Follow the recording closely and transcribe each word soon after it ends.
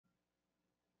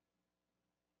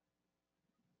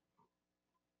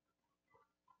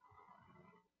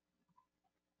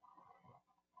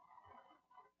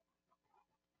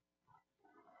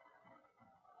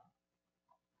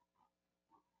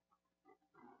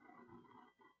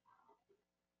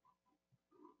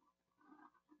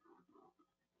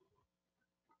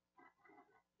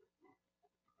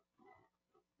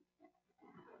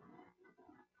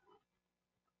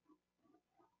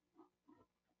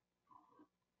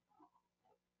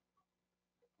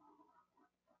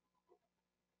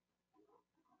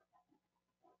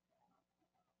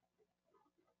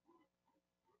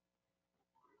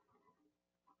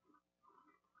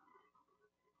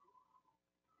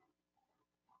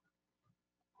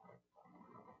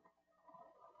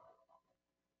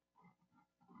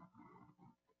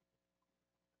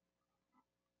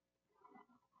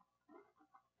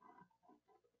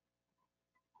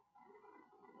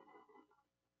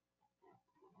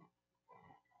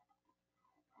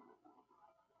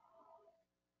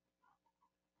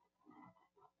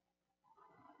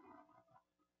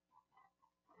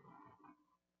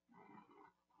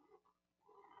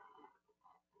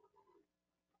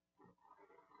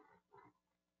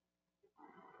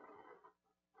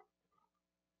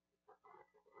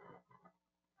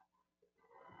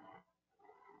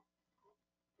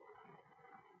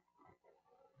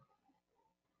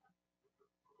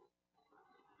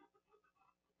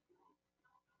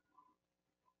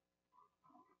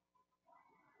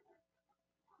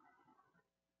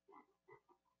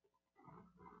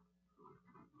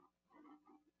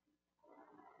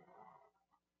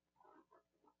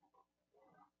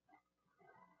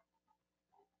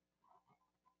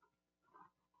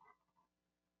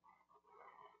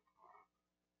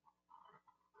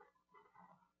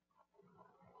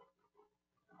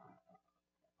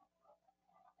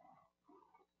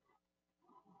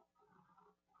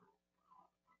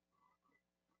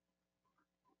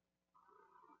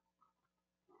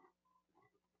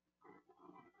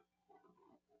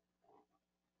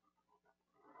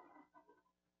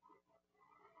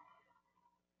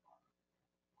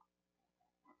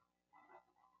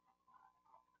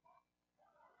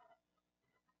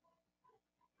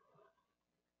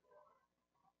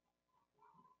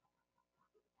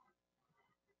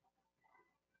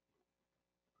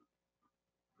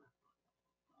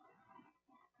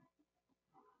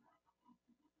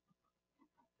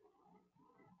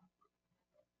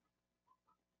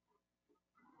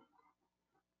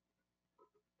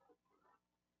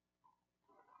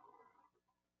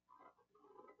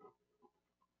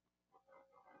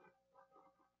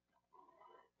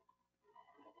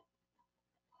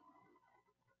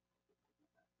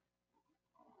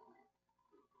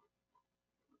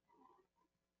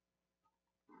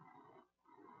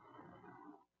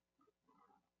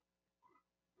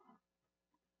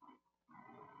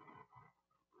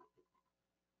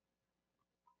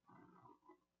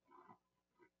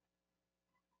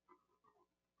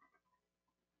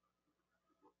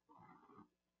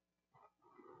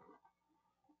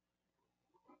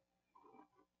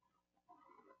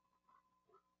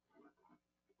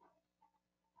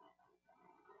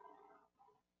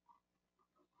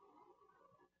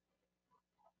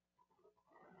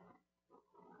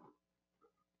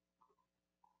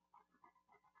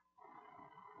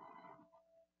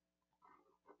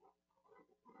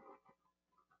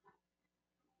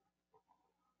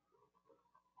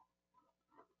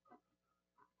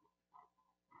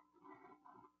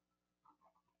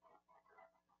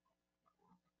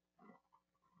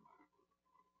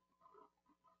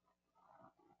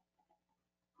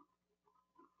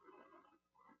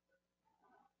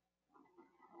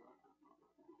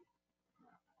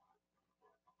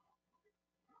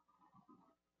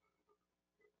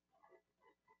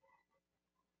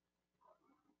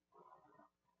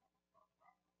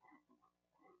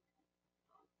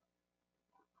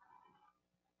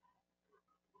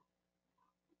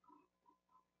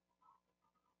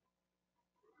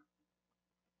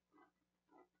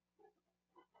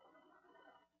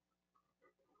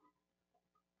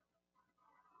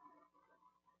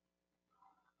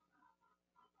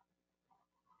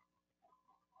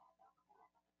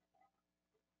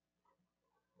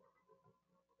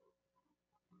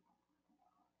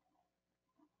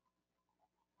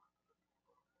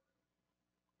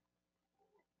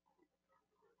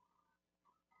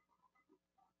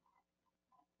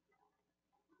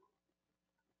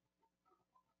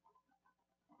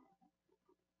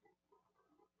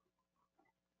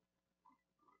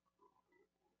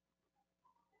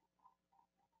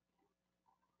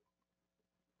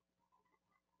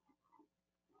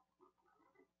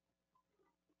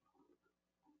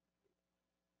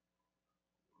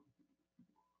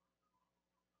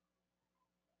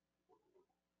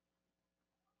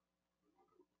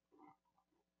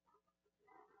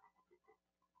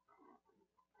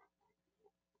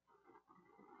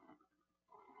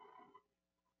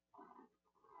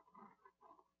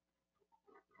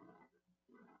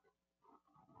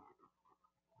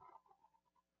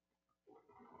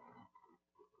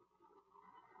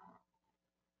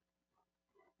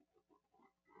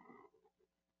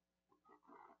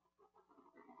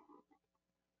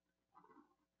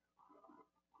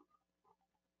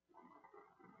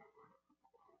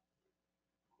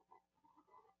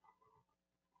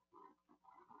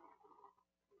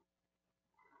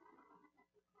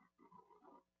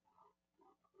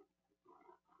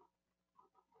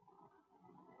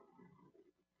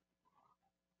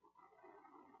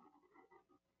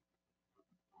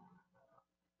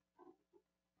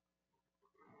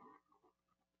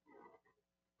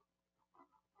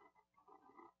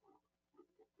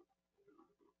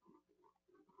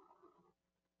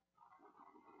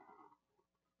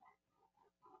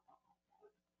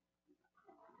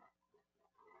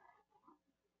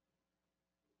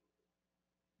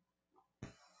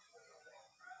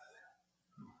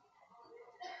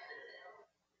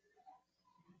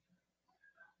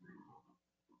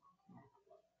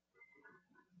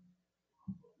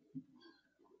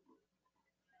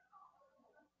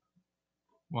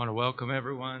I want to welcome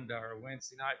everyone to our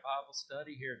Wednesday night Bible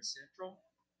study here at Central.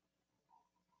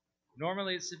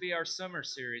 Normally, this would be our summer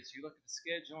series. You look at the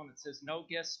schedule and it says no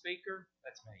guest speaker.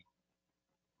 That's me.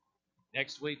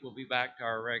 Next week, we'll be back to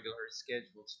our regular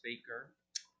scheduled speaker.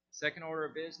 Second order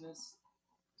of business,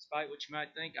 despite what you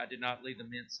might think, I did not leave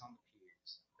the mints on the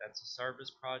pews. That's a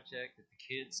service project that the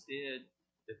kids did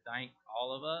to thank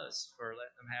all of us for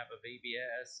letting them have a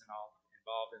VBS and all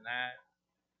involved in that.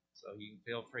 So you can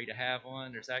feel free to have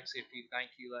one. There's actually a few thank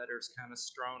you letters kind of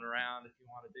strewn around if you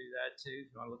want to do that too.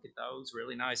 If you want to look at those,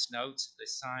 really nice notes that they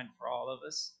signed for all of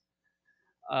us.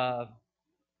 I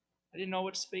didn't know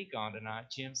what to speak on tonight.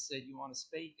 Jim said you want to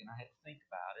speak, and I had to think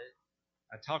about it.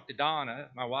 I talked to Donna,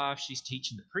 my wife. She's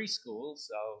teaching the preschool,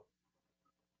 so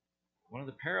one of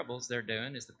the parables they're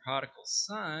doing is the prodigal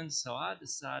son. So I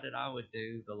decided I would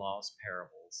do the lost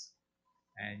parables.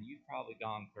 And you've probably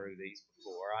gone through these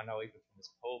before. I know even from this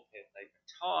pulpit they've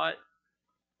been taught.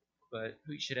 But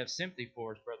who you should have sympathy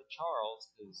for is Brother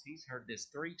Charles, because he's heard this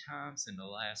 3 times in the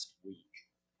last week.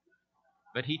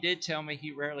 But he did tell me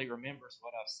he rarely remembers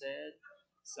what I've said,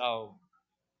 so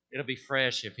it'll be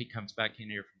fresh if he comes back in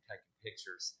here from taking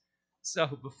pictures. So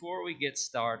before we get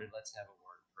started, let's have a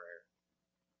word of prayer.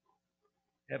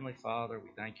 Heavenly Father, we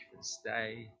thank you for this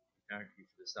day. We thank you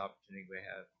for this opportunity we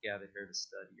have gathered here to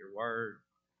study your word.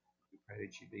 We pray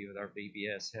that you be with our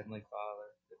VBS, Heavenly Father,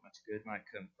 that much good might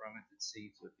come from it, that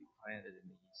seeds would be planted in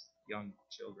these young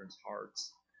children's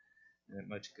hearts, and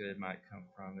that much good might come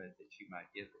from it, that you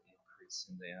might give an increase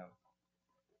in them.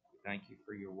 We thank you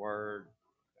for your word.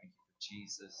 Thank you for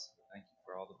Jesus. Thank you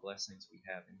for all the blessings we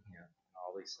have in him. And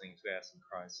all these things we ask in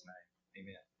Christ's name.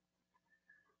 Amen.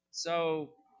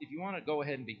 So, if you want to go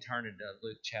ahead and be turning to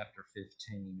Luke chapter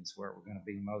 15 is where we're going to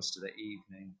be most of the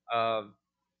evening. Of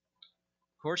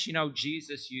course, you know,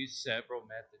 Jesus used several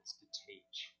methods to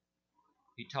teach.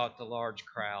 He taught the large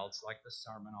crowds, like the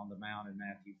Sermon on the Mount in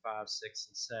Matthew 5, 6,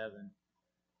 and 7.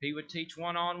 He would teach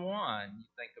one-on-one. You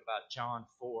think about John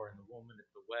 4 and the woman at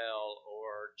the well,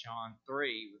 or John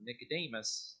 3 with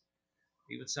Nicodemus.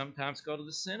 He would sometimes go to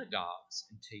the synagogues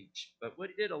and teach. But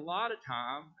what he did a lot of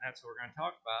time, and that's what we're going to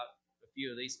talk about a few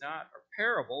of these nights, are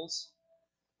parables.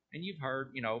 And you've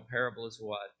heard, parable is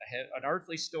what? An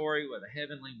earthly story with a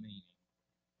heavenly meaning.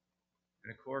 And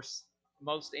of course,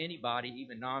 most anybody,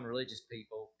 even non-religious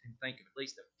people, can think of at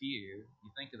least a few. You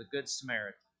think of the Good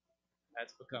Samaritan.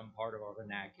 That's become part of our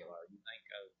vernacular. You think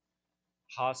of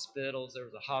hospitals. There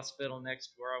was a hospital next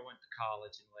to where I went to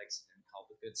college in Lexington called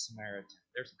the Good Samaritan.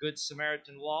 There's Good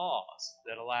Samaritan laws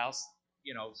that allows,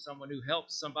 someone who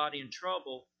helps somebody in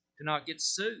trouble to not get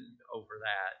sued over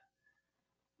that.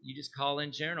 You just call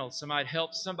in general, somebody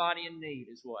helps somebody in need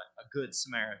is what? A Good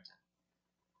Samaritan.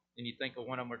 And you think of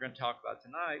one of them we're going to talk about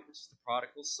tonight, which is the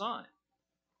prodigal son.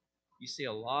 You see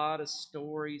a lot of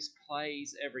stories,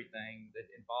 plays, everything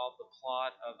that involve the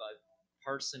plot of a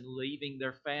person leaving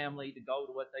their family to go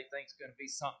to what they think is going to be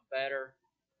something better,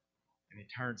 and it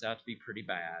turns out to be pretty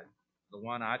bad. The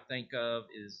one I think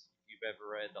of is, if you've ever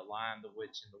read The Lion, the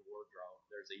Witch, and the Wardrobe,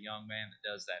 there's a young man that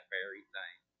does that very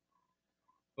thing.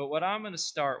 But what I'm going to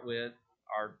start with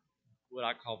are what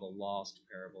I call the lost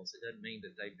parables. It doesn't mean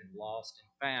that they've been lost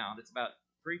and found. It's about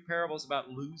 3 parables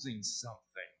about losing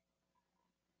something.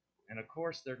 And of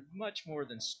course, they're much more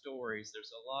than stories.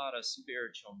 There's a lot of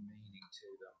spiritual meaning to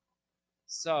them.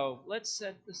 So let's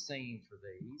set the scene for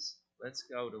these. Let's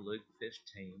go to Luke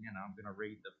 15, and I'm going to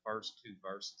read the first 2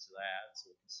 verses of that so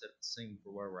we can set the scene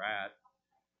for where we're at.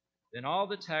 Then all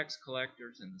the tax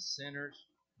collectors and the sinners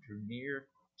drew near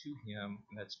to him,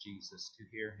 and that's Jesus, to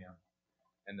hear him.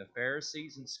 And the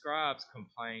Pharisees and scribes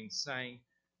complained, saying,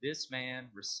 "This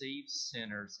man receives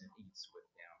sinners and eats with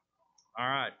them." All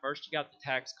right, first you got the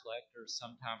tax collectors,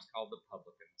 sometimes called the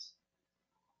publicans.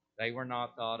 They were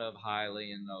not thought of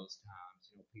highly in those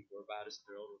times. People were about as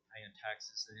thrilled with paying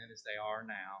taxes then as they are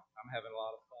now. I'm having a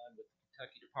lot of fun with the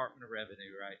Kentucky Department of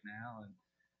Revenue right now, and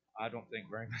I don't think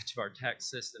very much of our tax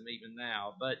system even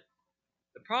now. But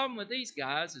the problem with these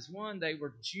guys is, one, they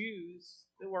were Jews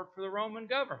that worked for the Roman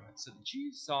government. So the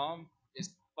Jews saw them as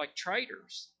like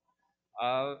traitors.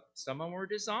 Some of them were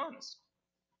dishonest.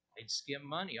 They'd skim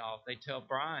money off. They'd tell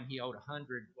Brian he owed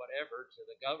 100 whatever to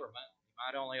the government. He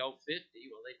might only owe 50.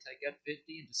 Well, they'd take that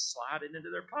 50 and just slide it into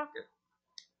their pocket.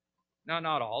 Now,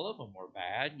 not all of them were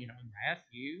bad.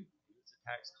 Matthew, he was a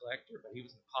tax collector, but he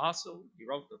was an apostle. He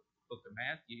wrote the book of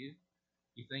Matthew.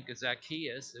 You think of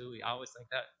Zacchaeus, who I always think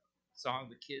that song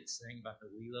the kids sing about the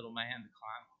wee little man that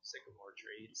climbed the sycamore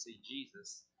tree to see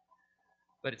Jesus.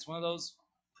 But it's one of those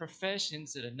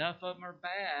professions that enough of them are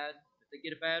bad that they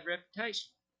get a bad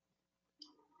reputation.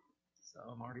 So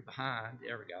I'm already behind.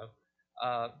 There we go.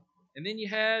 And then you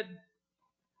had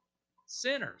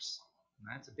sinners. And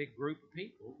that's a big group of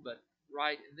people, but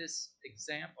right in this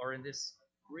example or in this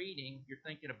reading, you're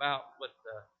thinking about what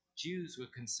the Jews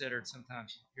would consider,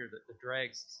 sometimes you hear the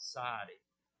dregs of society,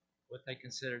 what they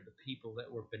considered the people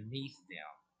that were beneath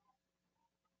them.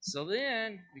 So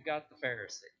then we got the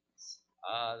Pharisees.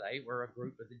 They were a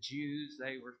group of the Jews.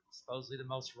 They were supposedly the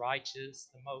most righteous,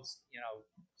 the most,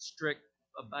 strict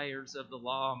obeyers of the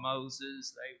law of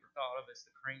Moses. They were thought of as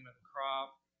the cream of the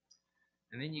crop.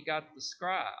 And then you got the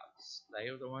scribes.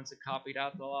 They were the ones that copied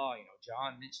out the law.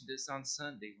 John mentioned this on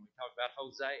Sunday when we talked about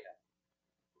Hosea.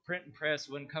 The printing press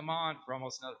wouldn't come on for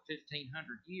almost another 1,500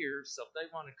 years, so if they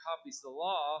wanted copies of the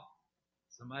law,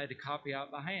 somebody had to copy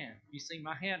out by hand. If you see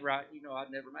my handwriting, you know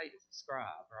I'd never made it as a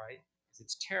scribe, right? Because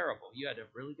it's terrible. You had to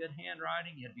have really good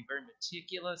handwriting. You had to be very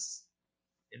meticulous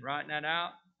in writing that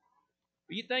out.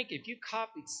 But you think if you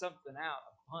copied something out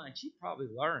a bunch, you'd probably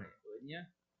learn it, wouldn't you?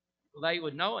 Well, they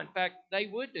would know. In fact, they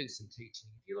would do some teaching.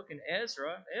 If you look in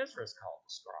Ezra, Ezra's called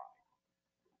a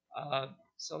scribe.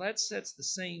 So that sets the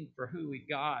scene for who we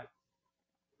got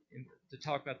to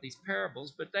talk about these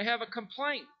parables. But they have a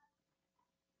complaint.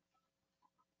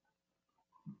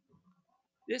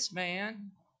 This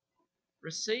man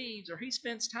receives, or he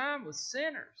spends time with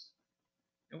sinners.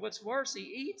 And what's worse, he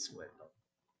eats with them.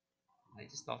 They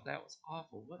just thought that was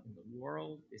awful. What in the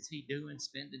world is he doing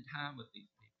spending time with these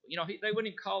people? They wouldn't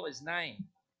even call his name.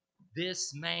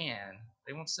 This man.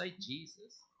 They won't say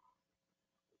Jesus.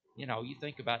 You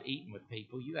think about eating with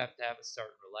people, you have to have a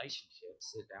certain relationship,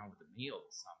 sit down with a meal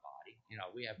with somebody.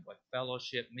 We have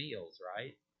fellowship meals,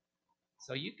 right?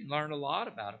 So you can learn a lot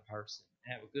about a person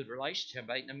and have a good relationship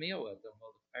by eating a meal with them.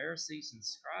 Well, the Pharisees and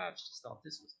scribes just thought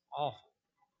this was awful.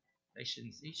 He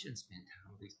shouldn't spend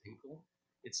time with these people.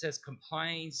 It says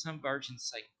complained. Some versions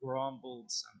say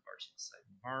grumbled. Some versions say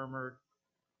murmured.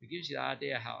 It gives you the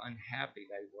idea how unhappy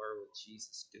they were with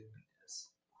Jesus doing this.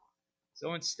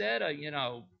 So instead of,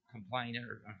 complaining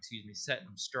or, setting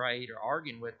them straight or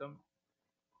arguing with them,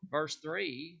 verse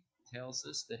 3 tells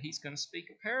us that he's going to speak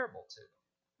a parable to them.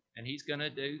 And he's going to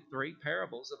do 3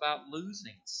 parables about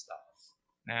losing stuff.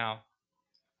 Now,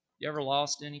 you ever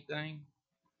lost anything?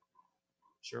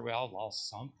 Sure, we all lost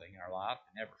something in our life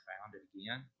and never found it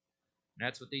again. And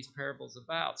that's what these parables are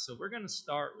about. So we're going to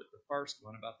start with the first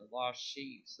one about the lost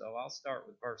sheep. So I'll start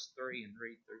with verse 3 and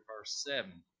read through verse 7.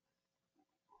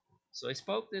 So he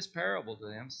spoke this parable to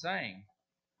them, saying,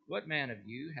 What man of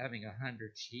you, having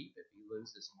 100 sheep, if he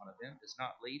loses one of them, does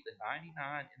not leave the 99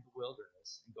 in the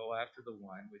wilderness and go after the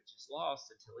one which is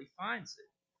lost until he finds it?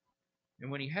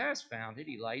 And when he has found it,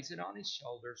 he lays it on his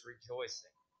shoulders,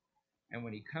 rejoicing. And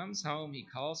when he comes home, he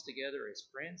calls together his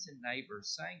friends and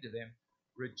neighbors, saying to them,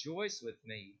 Rejoice with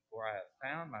me, for I have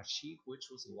found my sheep which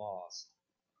was lost.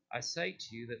 I say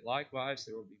to you that likewise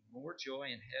there will be more joy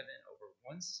in heaven over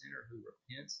one sinner who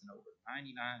repents than over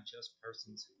 99 just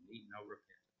persons who need no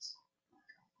repentance.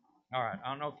 All right, I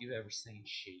don't know if you've ever seen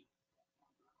sheep.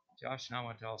 Josh and I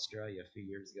went to Australia a few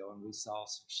years ago, and we saw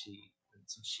some sheep and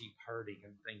some sheep herding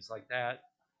and things like that.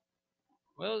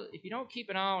 Well, if you don't keep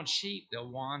an eye on sheep, they'll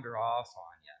wander off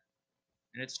on you.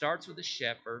 And it starts with a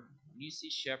shepherd. You see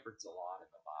shepherds a lot in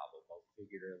the Bible, both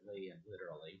figuratively and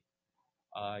literally.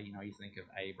 You think of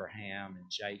Abraham and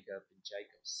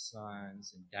Jacob's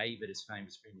sons, and David is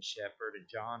famous for being a shepherd, and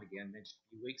John, again, mentioned a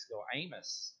few weeks ago,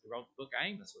 Amos, who wrote the book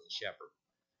Amos, was a shepherd.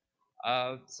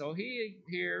 So he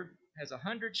here has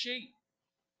 100 sheep,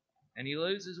 and he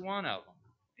loses one of them.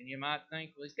 And you might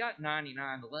think, well, he's got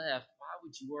 99 left. Why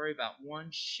would you worry about one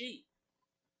sheep?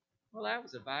 Well, that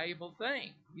was a valuable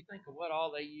thing. You think of what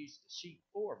all they used the sheep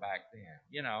for back then.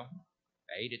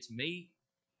 They ate its meat,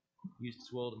 used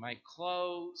its wool to make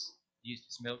clothes, used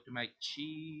its milk to make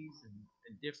cheese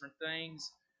and different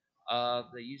things.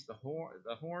 They used the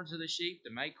horns of the sheep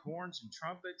to make horns and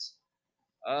trumpets.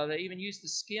 They even used the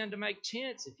skin to make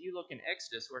tents. If you look in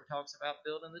Exodus where it talks about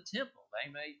building the temple,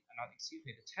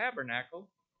 the tabernacle,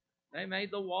 they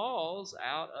made the walls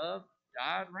out of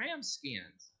dyed ram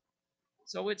skins.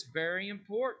 So it's very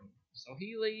important. So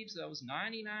he leaves those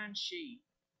 99 sheep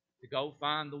to go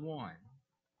find the one.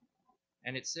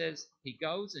 And it says he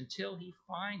goes until he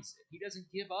finds it. He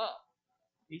doesn't give up.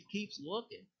 He keeps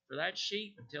looking for that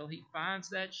sheep until he finds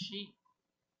that sheep.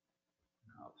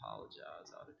 I apologize.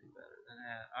 I ought to do better than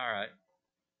that. All right.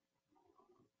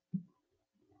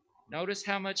 Notice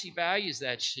how much he values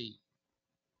that sheep.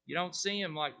 You don't see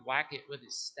him whack it with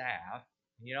his staff.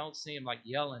 You don't see him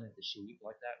yelling at the sheep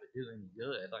like that would do any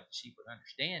good, like the sheep would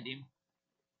understand him.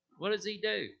 What does he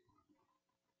do?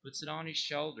 Puts it on his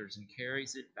shoulders and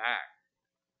carries it back.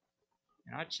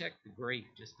 And I checked the Greek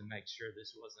just to make sure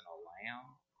this wasn't a lamb.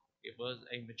 It was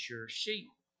a mature sheep.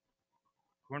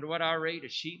 According to what I read, a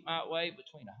sheep might weigh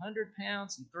between 100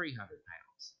 pounds and 300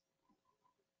 pounds.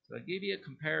 So to give you a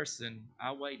comparison,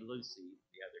 I weighed Lucy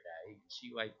the other day, and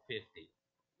she weighed 50.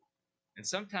 And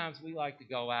sometimes we like to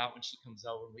go out when she comes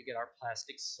over and we get our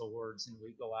plastic swords and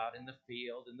we go out in the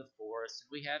field, in the forest,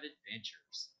 and we have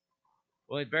adventures.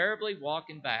 Well, invariably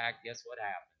walking back, guess what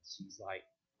happens? She's like,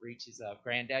 reaches up,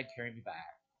 Granddad, carry me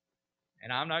back.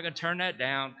 And I'm not going to turn that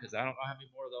down because I don't know how many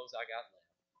more of those I got left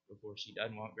before she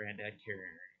doesn't want Granddad carrying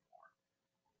her anymore.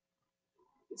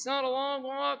 It's not a long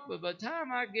walk, but by the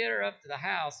time I get her up to the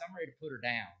house, I'm ready to put her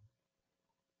down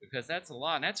because that's a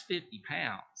lot, and that's 50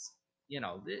 pounds.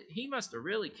 He must have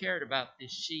really cared about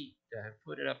this sheep to have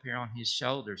put it up here on his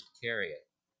shoulders to carry it.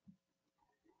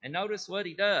 And notice what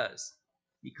he does.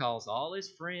 He calls all his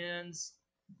friends,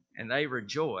 and they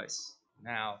rejoice.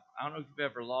 Now, I don't know if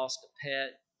you've ever lost a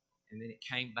pet, and then it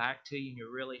came back to you, and you're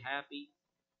really happy.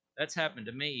 That's happened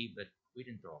to me, but we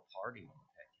didn't throw a party when the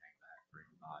pet came back for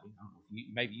anybody. I don't know if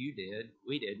maybe you did.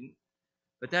 We didn't.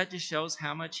 But that just shows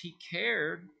how much he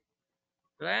cared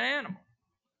for that animal.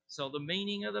 So the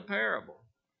meaning of the parable.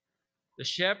 The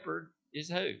shepherd is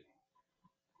who?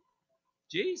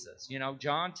 Jesus.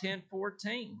 John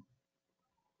 10:14.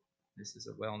 This is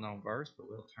a well-known verse, but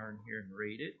we'll turn here and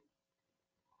read it.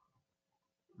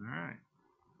 All right.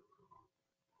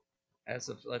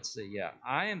 Let's see,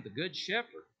 I am the good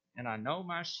shepherd, and I know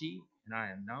my sheep, and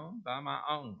I am known by my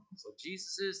own. So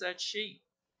Jesus is that sheep.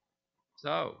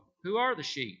 So, who are the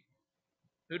sheep?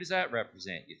 Who does that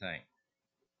represent, you think?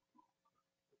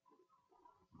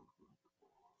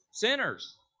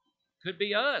 Sinners. Could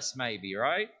be us, maybe,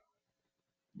 right?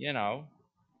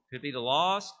 Could be the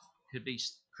lost. Could be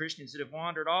Christians that have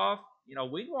wandered off.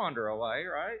 We wander away,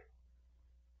 right?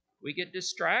 We get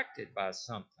distracted by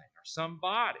something or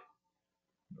somebody.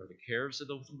 Or the cares of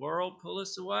the world pull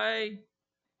us away.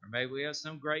 Or maybe we have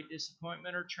some great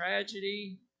disappointment or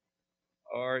tragedy.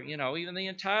 Or, even the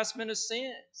enticement of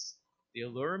sins. The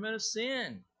allurement of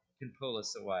sin can pull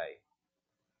us away.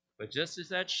 But just as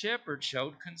that shepherd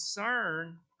showed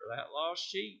concern for that lost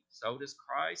sheep, so does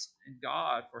Christ and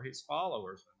God for his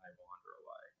followers when they wander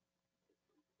away.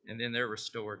 And then they're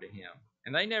restored to him.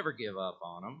 And they never give up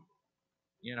on them.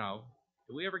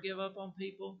 Do we ever give up on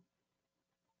people?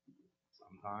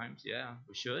 Sometimes, yeah.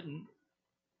 We shouldn't.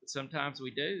 But sometimes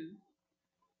we do.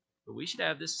 But we should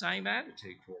have this same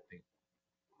attitude toward people.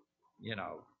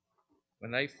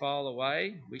 When they fall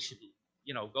away, we should,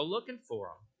 go looking for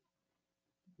them.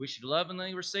 We should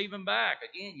lovingly receive them back.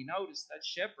 Again, you notice that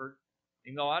shepherd,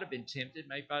 even though I'd have been tempted,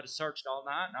 maybe if I'd have searched all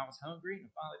night and I was hungry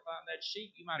and finally found that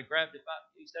sheep, you might have grabbed it by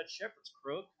that shepherd's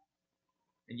crook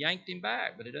and yanked him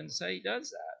back. But it doesn't say he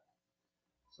does that.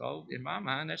 So, in my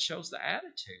mind, that shows the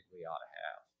attitude we ought to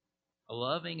have. A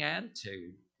loving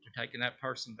attitude to taking that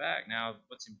person back. Now,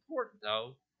 what's important,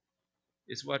 though,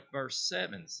 is what verse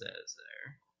 7 says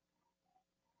there.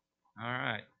 All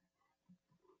right.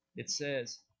 It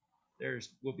says, there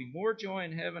will be more joy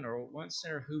in heaven over one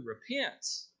sinner who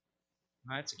repents.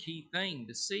 Now, that's a key thing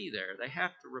to see there. They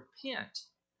have to repent,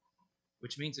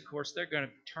 which means, of course, they're going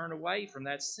to turn away from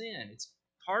that sin.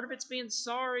 Part of it's being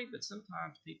sorry, but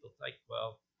sometimes people think,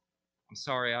 well, I'm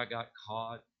sorry I got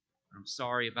caught. I'm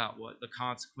sorry about what the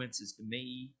consequences to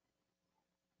me.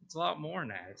 It's a lot more than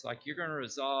that. It's like you're going to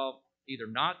resolve either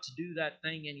not to do that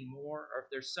thing anymore, or if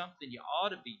there's something you ought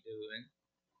to be doing,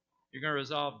 you're going to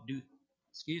resolve to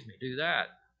do that.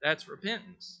 That's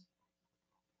repentance.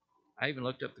 I even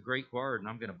looked up the Greek word, and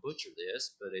I'm going to butcher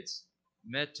this, but it's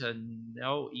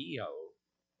metanoeo,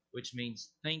 which means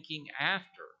thinking after.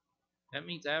 That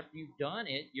means after you've done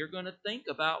it, you're going to think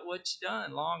about what you've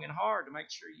done long and hard to make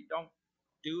sure you don't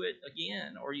do it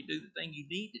again or you do the thing you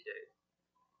need to do.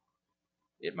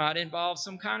 It might involve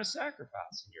some kind of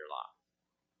sacrifice in your life.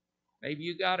 Maybe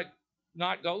you got to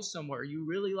not go somewhere you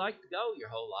really like to go your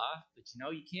whole life, but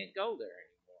you can't go there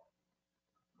anymore.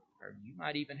 Or you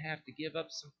might even have to give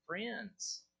up some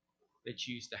friends that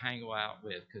you used to hang out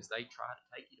with because they try to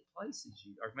take you to places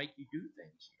or make you do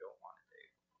things you don't want to do.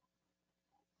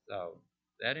 So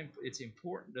it's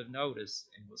important to notice,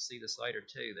 and we'll see this later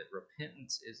too, that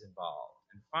repentance is involved.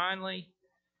 And finally,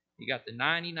 you got the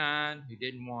 99 who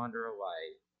didn't wander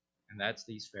away, and that's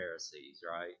these Pharisees,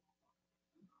 right?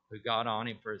 Who got on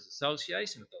him for his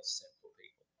association with those sinful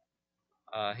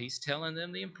people. He's telling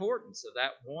them the importance of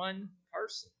that one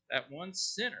person, that one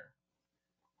sinner.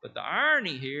 But the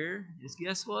irony here is,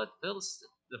 guess what? The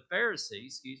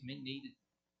Pharisees, needed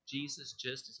Jesus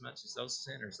just as much as those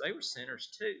sinners. They were sinners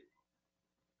too.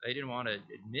 They didn't want to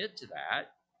admit to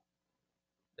that.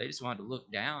 They just wanted to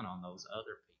look down on those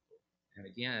other people. And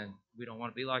again, we don't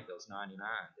want to be like those 99,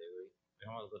 do We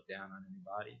don't want to look down on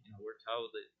anybody. We're told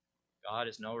that God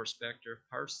is no respecter of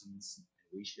persons.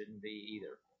 We shouldn't be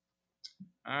either.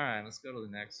 All right, let's go to the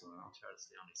next one. I'll try to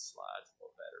stay on these slides a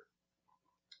little better.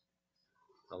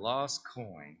 The lost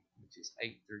coin, which is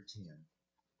 8 through 10.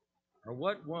 Or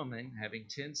what woman, having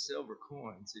 10 silver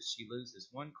coins, if she loses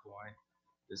one coin,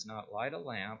 does not light a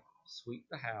lamp, sweep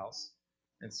the house,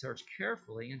 and search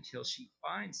carefully until she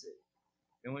finds it?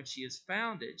 And when she has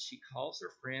found it, she calls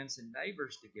her friends and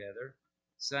neighbors together,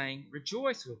 saying,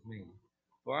 Rejoice with me,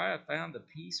 for I have found the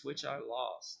piece which I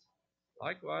lost.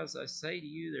 Likewise, I say to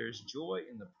you, there is joy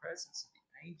in the presence of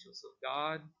the angels of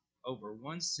God over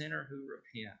one sinner who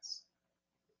repents.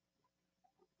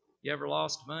 You ever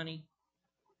lost money?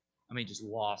 Just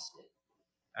lost it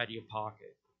out of your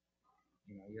pocket.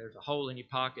 There's a hole in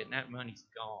your pocket and that money's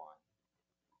gone.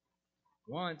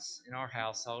 Once in our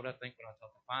household, I think when I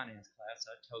taught the finance class,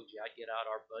 I told you I'd get out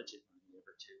our budget money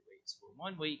every 2 weeks. Well,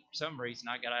 1 week, for some reason,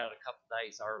 I got out a couple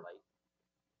days early.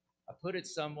 I put it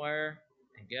somewhere,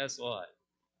 and guess what?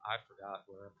 I forgot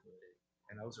where I put it.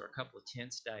 And those were a couple of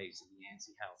tense days in the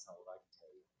Yancey household, I can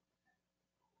tell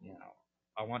you.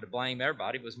 I wanted to blame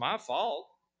everybody. It was my fault.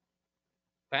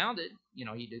 Found it. You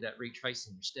do that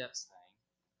retracing your steps thing.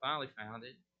 Finally found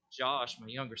it. Josh, my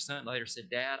younger son, later said,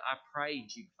 Dad, I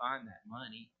prayed you'd find that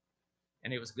money.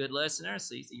 And it was a good lesson there.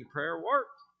 See, your prayer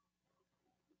worked.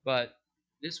 But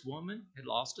this woman had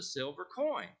lost a silver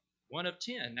coin, 1 of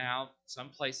 10. Now, some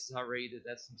places I read that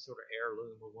that's some sort of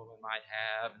heirloom a woman might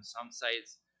have, and some say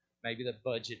it's maybe the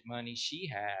budget money she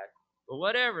had. But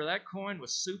whatever, that coin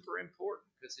was super important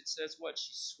because it says what?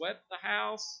 She swept the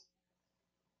house.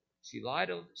 She lit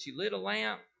a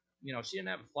lamp. She didn't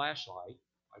have a flashlight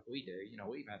like we do.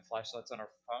 We even have flashlights on our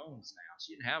phones now.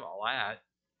 She didn't have all that.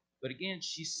 But again,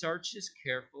 she searches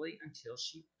carefully until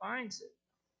she finds it.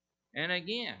 And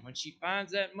again, when she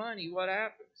finds that money, what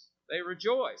happens? They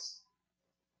rejoice.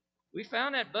 We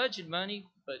found that budget money,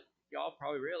 but y'all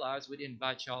probably realize we didn't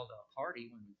invite y'all to a party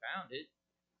when we found it.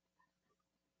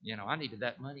 I needed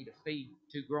that money to feed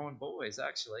 2 growing boys,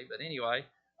 actually. But anyway,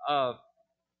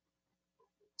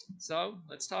 so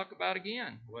let's talk about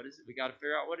again. What is it? We got to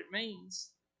figure out what it means.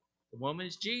 The woman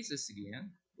is Jesus again,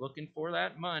 looking for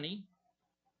that money.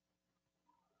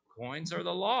 Coins are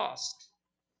the lost.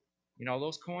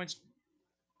 Those coins,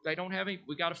 they don't have any,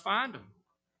 we got to find them.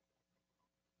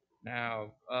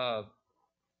 Now,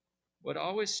 what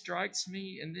always strikes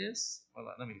me in this, well,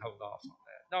 let me hold off on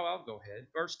that. No, I'll go ahead.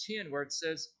 Verse 10, where it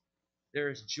says, there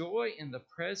is joy in the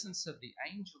presence of the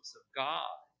angels of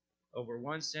God over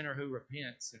one sinner who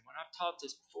repents. And when I've taught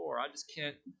this before, I just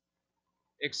can't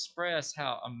express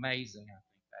how amazing I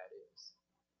think that is.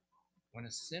 When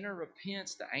a sinner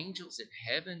repents, the angels in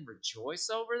heaven rejoice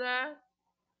over that.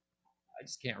 I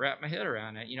just can't wrap my head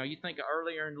around that. You think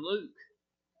earlier in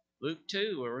Luke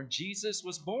 2, where when Jesus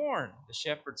was born, the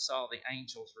shepherds saw the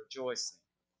angels rejoicing.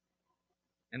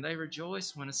 And they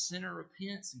rejoice when a sinner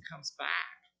repents and comes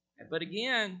back. But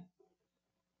again,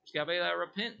 there's got to be that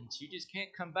repentance. You just can't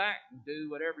come back and do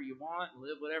whatever you want and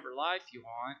live whatever life you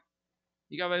want.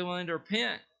 You got to be willing to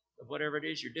repent of whatever it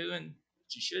is you're doing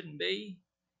that you shouldn't be,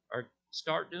 or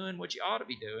start doing what you ought to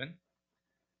be doing.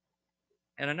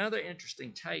 And another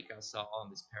interesting take I saw on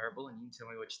this parable, and you can tell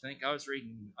me what you think. I was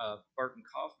reading Burton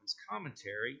Kaufman's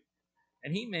commentary,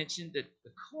 and he mentioned that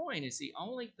the coin is the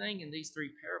only thing in these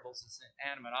 3 parables that's an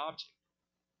inanimate object.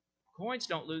 Coins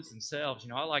don't lose themselves.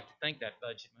 I like to think that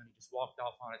budget money just walked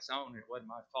off on its own and it wasn't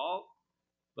my fault,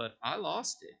 but I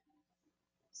lost it.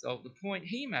 So the point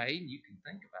he made, you can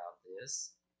think about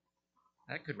this,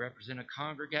 that could represent a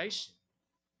congregation,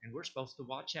 and we're supposed to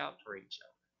watch out for each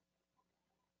other.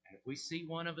 And if we see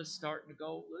one of us starting to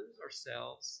go lose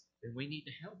ourselves, then we need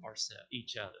to help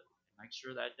each other and make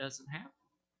sure that doesn't happen.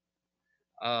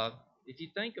 If you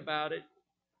think about it,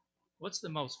 what's the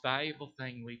most valuable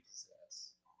thing we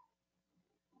possess?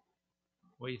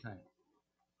 What do you think?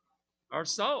 Our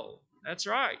soul. That's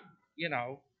right.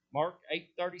 Mark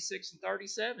 8:36 and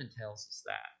 37 tells us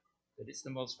that it's the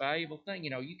most valuable thing.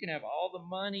 You can have all the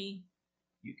money,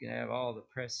 you can have all the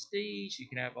prestige, you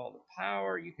can have all the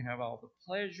power, you can have all the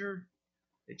pleasure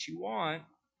that you want,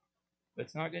 but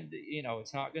it's not going to,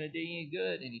 it's not going to do you any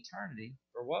good in eternity.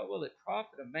 For what will it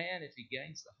profit a man if he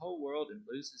gains the whole world and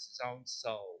loses his own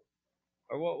soul?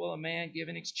 Or what will a man give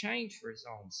in exchange for his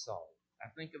own soul? I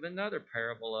think of another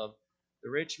parable of the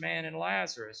rich man and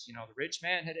Lazarus. The rich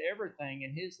man had everything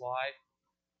in his life.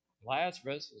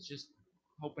 Lazarus was just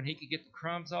hoping he could get the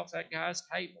crumbs off that guy's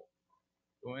table.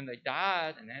 But when they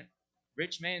died, and that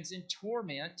rich man's in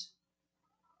torment,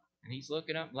 and he's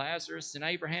looking up Lazarus in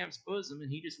Abraham's bosom,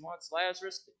 and he just wants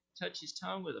Lazarus to touch his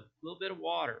tongue with a little bit of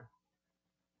water.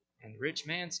 And the rich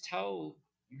man's told,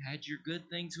 you had your good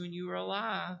things when you were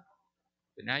alive,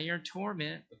 but now you're in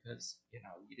torment because,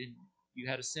 you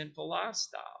had a sinful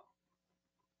lifestyle.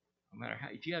 No matter how,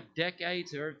 if you have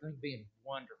decades of everything being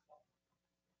wonderful,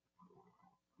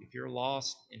 if you're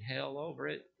lost in hell over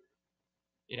it,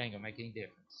 it ain't gonna make any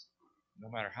difference. No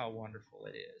matter how wonderful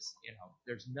it is.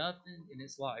 There's nothing in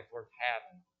this life worth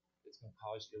having that's gonna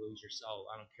cause you to lose your soul.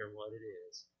 I don't care what it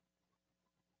is.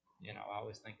 I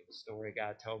always think of a story a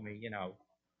guy told me,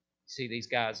 see these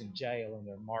guys in jail and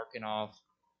they're marking off,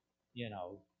 you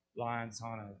know, lines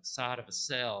on a side of a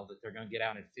cell that they're gonna get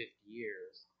out in 50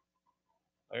 years.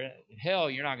 Or in hell,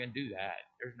 you're not gonna do that.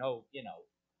 There's no, if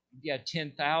you had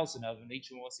 10,000 of them, each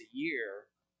one once a year,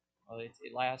 well, it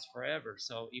lasts forever.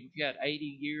 So even if you had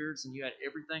 80 years and you had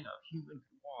everything a human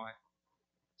could want,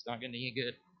 it's not going to be any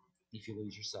good if you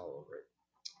lose your soul over it.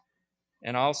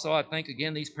 And also, I think,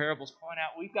 again, these parables point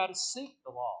out we've got to seek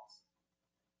the lost.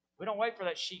 We don't wait for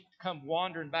that sheep to come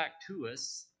wandering back to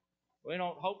us. We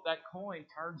don't hope that coin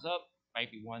turns up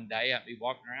maybe one day. I'd be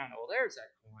walking around, oh, there's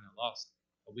that coin I lost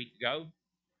a week ago.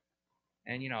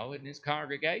 And, in this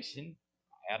congregation,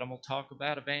 Adam will talk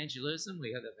about evangelism.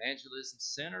 We have the evangelism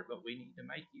center, but we need to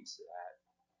make use of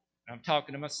that. And I'm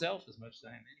talking to myself as much as I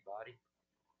am anybody.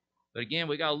 But again,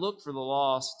 we got to look for the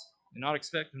lost and not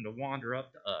expect them to wander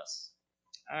up to us.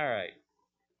 All right.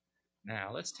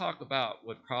 Now, let's talk about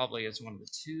what probably is one of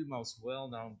the two most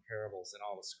well-known parables in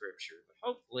all of Scripture. But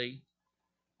hopefully,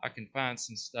 I can find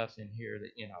some stuff in here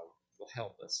that, will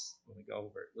help us when we go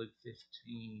over it. Luke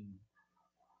 15,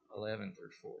 11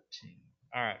 through 14.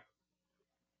 All right.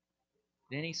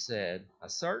 Then he said, a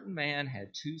certain man had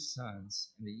 2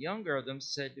 sons, and the younger of them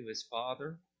said to his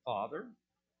father, Father,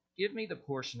 give me the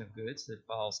portion of goods that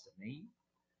falls to me.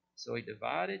 So he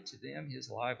divided to them his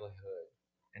livelihood.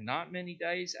 And not many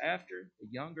days after, the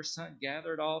younger son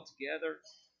gathered all together,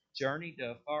 journeyed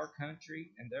to a far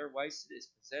country, and there wasted his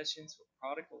possessions with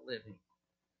prodigal living.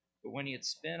 But when he had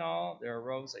spent all, there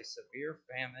arose a severe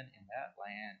famine in that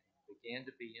land, and began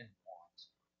to be in want.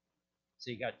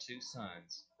 So he got 2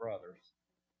 sons, brothers.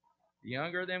 The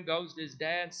younger of them goes to his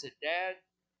dad and said, Dad,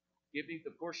 give me the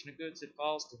portion of goods that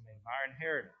falls to me, my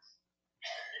inheritance.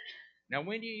 Now,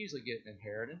 when do you usually get an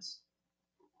inheritance?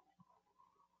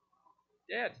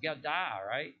 Death. You got to die,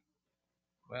 right?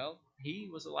 Well, he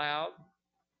was allowed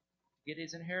to get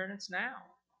his inheritance now.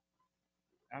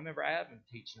 I remember Adam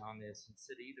teaching on this and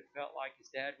said he either felt like his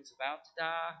dad was about to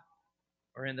die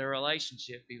or in their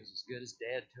relationship he was as good as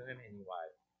dead to him anyway.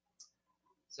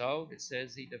 So it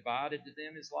says he divided to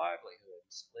them his livelihood,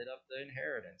 split up the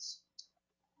inheritance.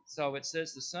 So it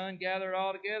says the son gathered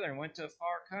all together and went to a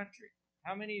far country.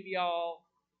 How many of y'all,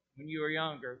 when you were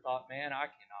younger, thought, man, I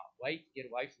cannot wait to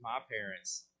get away from my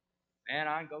parents? Man,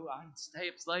 I can stay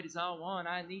up as late as I want.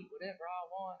 I can eat whatever I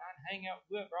want. I can hang out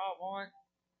with whoever I want.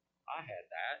 I had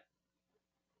that.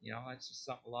 That's just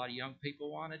something a lot of young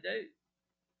people want to do.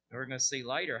 We're going to see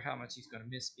later how much he's going to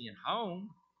miss being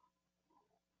home.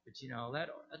 But,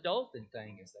 that adulting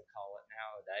thing, as they call it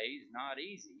nowadays, is not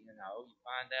easy. You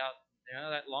find out,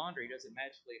 that laundry doesn't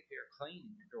magically appear clean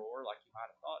in your drawer like you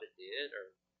might have thought it did,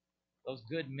 or those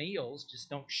good meals just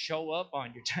don't show up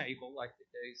on your table like they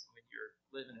do when you're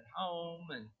living at home.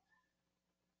 And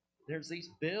there's these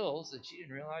bills that you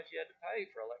didn't realize you had to pay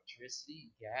for electricity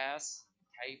and gas and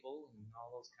cable and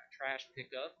all those kind of trash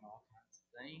pickup and all kinds of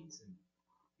things. And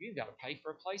you've got to pay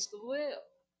for a place to live.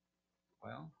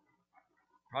 Well,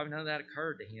 probably none of that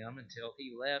occurred to him until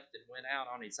he left and went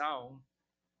out on his own.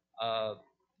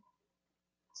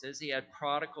 It says he had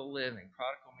prodigal living.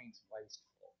 Prodigal means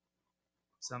wasteful.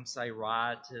 Some say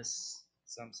riotous.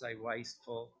 Some say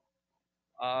wasteful.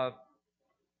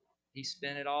 He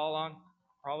spent it all on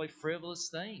probably frivolous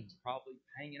things, probably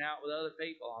hanging out with other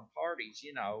people on parties.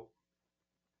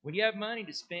 When you have money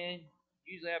to spend,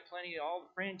 you usually have plenty of all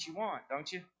the friends you want,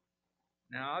 don't you?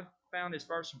 Now, I've found this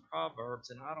verse in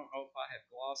Proverbs, and I don't know if I have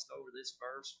glossed over this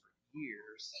verse for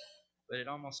years, but it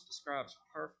almost describes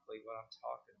perfectly what I'm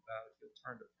talking about. If you'll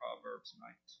turn to Proverbs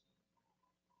 19,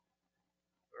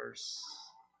 verse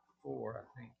 4,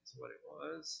 I think is what it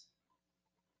was.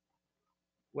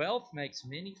 Wealth makes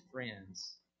many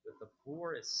friends, but the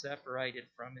poor is separated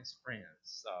from his friends.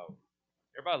 So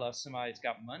everybody loves somebody that's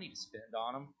got money to spend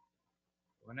on them.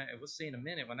 We'll see in a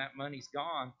minute, when that money's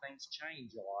gone, things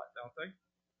change a lot, don't they?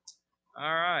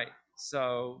 All right,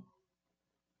 so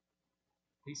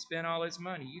he spent all his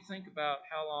money. You think about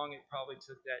how long it probably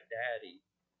took that daddy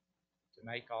to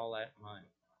make all that money.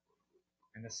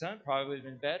 And the son probably would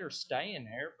have been better staying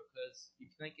there, because you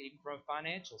think even from a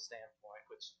financial standpoint,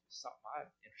 which is something I'm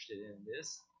interested in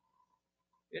this,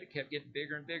 It kept getting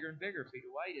bigger and bigger and bigger if he'd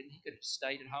have waited. He could have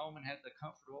stayed at home and had the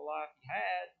comfortable life he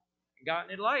had and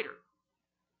gotten it later.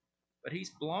 But he's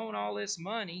blown all this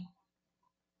money,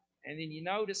 and then you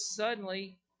notice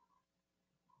suddenly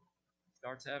he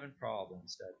starts having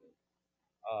problems, doesn't he?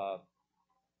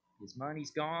 His money's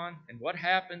gone, and what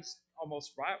happens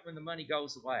almost right when the money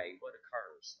goes away? What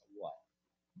occurs? What?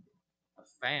 A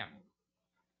famine.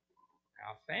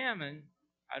 Now, famine,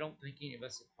 I don't think any of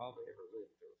us have probably ever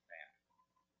lived through a famine.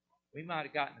 We might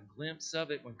have gotten a glimpse of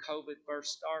it when COVID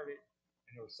first started,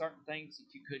 and there were certain things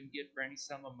that you couldn't get for any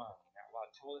sum of money. Now, why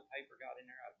toilet paper got in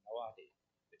there, I have no idea.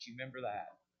 But you remember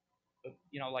that. But,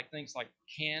 like things like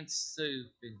canned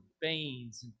soup and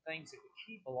beans and things that would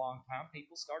keep a long time,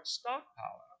 people start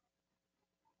stockpiling them.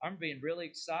 I'm being really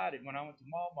excited when I went to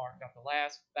Walmart and got the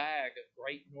last bag of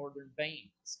Great Northern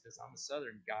beans because I'm a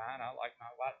Southern guy and I like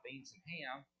my white beans and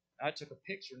ham. And I took a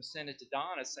picture and sent it to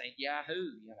Donna saying,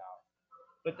 Yahoo.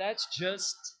 But that's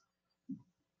just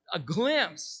a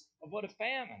glimpse of what a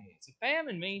famine is. A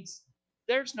famine means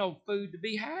there's no food to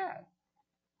be had.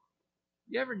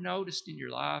 You ever noticed in your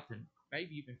life, and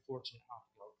maybe you've been fortunate not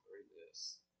to go through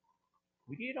this,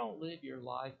 when you don't live your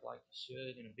life like you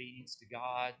should in obedience to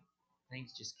God,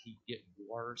 things just keep getting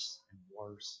worse and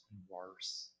worse and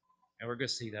worse. And we're going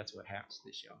to see that's what happens to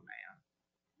this young man.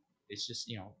 It's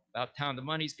just, about the time the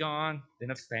money's gone,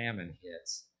 then a famine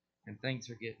hits. And things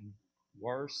are getting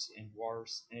worse and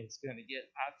worse. And it's going to get,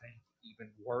 I think,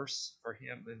 even worse for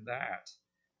him than that.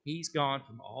 He's gone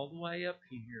from all the way up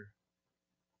here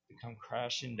to come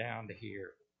crashing down to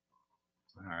here.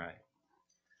 All right.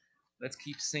 Let's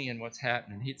keep seeing what's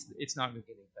happening. It's not going to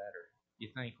get any better. You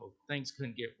think, well, things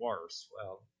couldn't get worse.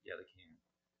 Well, yeah, they can.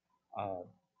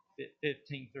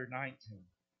 15 through 19.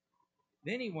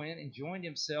 Then he went and joined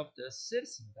himself to a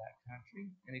citizen of that country,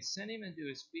 and he sent him into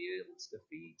his fields to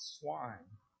feed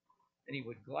swine. And he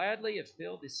would gladly have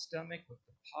filled his stomach with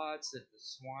the pods that the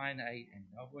swine ate, and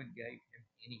no one gave him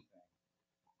anything.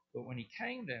 But when he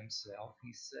came to himself,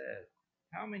 he said,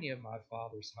 how many of my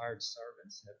father's hired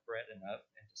servants have bread enough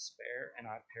and to spare, and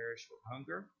I perish with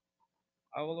hunger?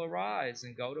 I will arise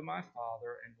and go to my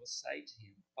father, and will say to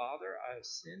him, Father, I have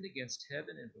sinned against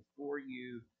heaven and before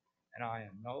you, and I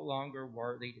am no longer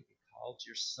worthy to be called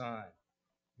your son.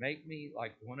 Make me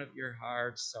like one of your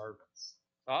hired servants.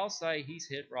 So I'll say he's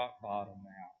hit rock bottom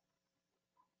now.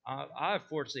 I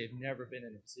fortunately have never been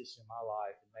in a position in my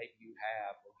life, and maybe you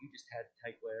have, where you just had to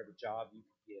take whatever job you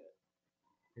could get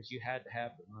because you had to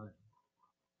have the money.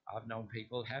 I've known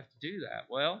people have to do that.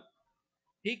 Well,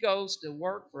 he goes to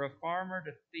work for a farmer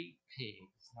to feed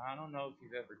pigs. Now, I don't know if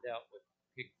you've ever dealt with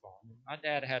pig farming. My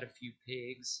dad had a few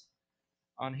pigs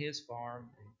on his farm,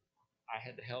 and I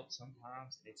had to help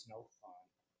sometimes, and it's no fun.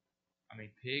 I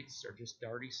mean, pigs are just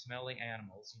dirty, smelly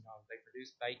animals. They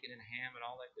produce bacon and ham and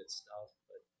all that good stuff,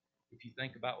 but if you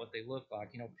think about what they look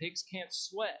like, pigs can't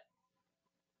sweat.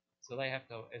 So they have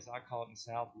to, as I call it in the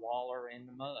South, waller in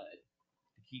the mud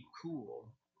to keep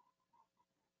cool.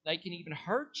 They can even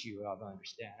hurt you, I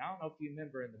understand. I don't know if you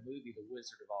remember in the movie The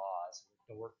Wizard of Oz,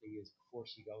 where Dorothy is, before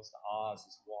she goes to Oz,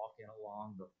 is walking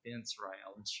along the fence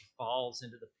rail, and she falls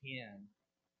into the pen,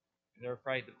 and they're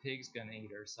afraid the pig's going to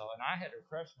eat her. So, and I had to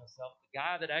refresh myself. The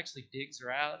guy that actually digs her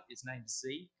out is named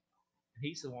Zeke, and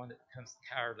he's the one that becomes the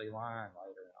cowardly lion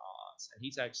later in Oz. And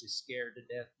he's actually scared to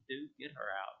death to get her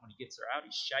out. When he gets her out,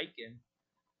 he's shaking,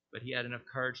 but he had enough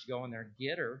courage to go in there and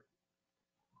get her.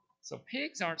 So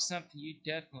pigs aren't something you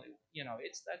definitely,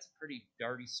 that's a pretty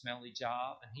dirty, smelly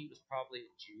job, and he was probably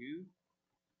a Jew,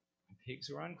 and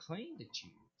pigs are unclean to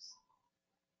Jews.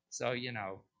 So,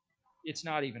 it's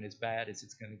not even as bad as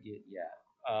it's going to get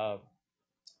yet.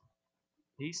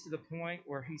 He's to the point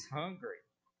where he's hungry,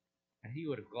 and he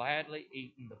would have gladly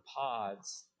eaten the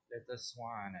pods that the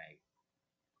swine ate.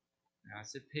 Now, I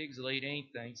said pigs will eat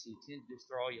anything, so you tend to just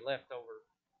throw all your leftover,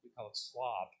 we call it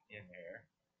slop, in there,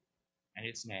 and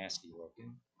it's nasty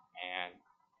looking, and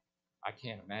I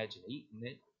can't imagine eating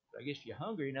it. But I guess if you're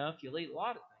hungry enough, you'll eat a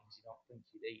lot of things you don't think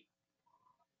you'd eat.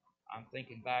 I'm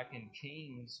thinking back in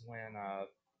Kings when I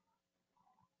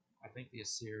think the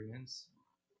Assyrians,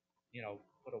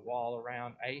 put a wall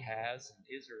around Ahaz and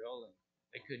Israel, and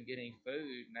they couldn't get any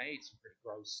food, and they ate some pretty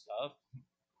gross stuff.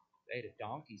 They ate a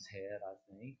donkey's head, I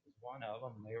think, was one of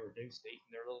them, and they were reduced to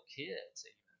eating their little kids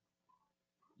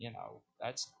even.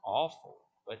 That's awful.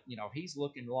 But, he's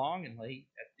looking longingly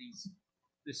at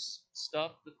this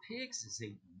stuff the pigs is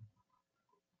eating.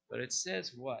 But it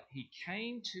says what? He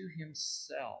came to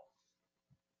himself.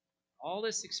 All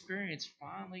this experience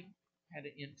finally had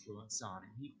an influence on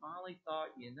him. He finally thought,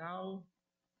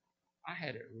 I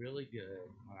had it really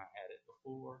good when I had it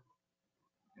before.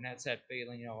 And that's that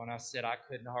feeling, when I said I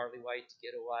couldn't hardly wait to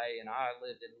get away, and I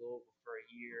lived in Louisville for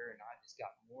a year, and I just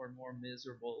got more and more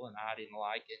miserable, and I didn't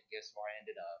like it. Guess where I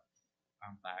ended up?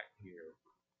 I'm back here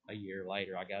a year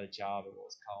later. I got a job at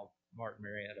what was called Martin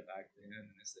Marietta back then,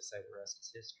 and as they say, the rest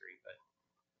is history. But,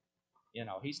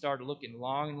 he started looking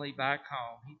longingly back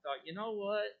home. He thought, you know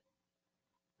what?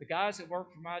 The guys that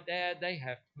work for my dad, they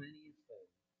have plenty of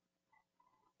food.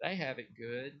 They have it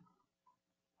good.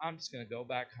 I'm just going to go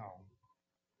back home.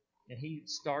 And he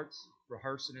starts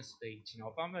rehearsing a speech.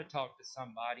 If I'm going to talk to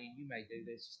somebody, and you may do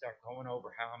this, you start going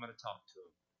over how I'm going to talk to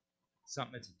them.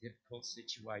 Something that's a difficult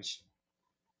situation.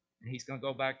 And he's going to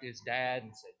go back to his dad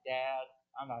and say, Dad,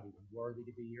 I'm not even worthy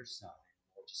to be your son.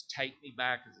 Just take me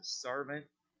back as a servant,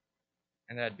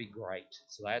 and that'd be great.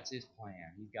 So that's his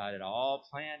plan. He's got it all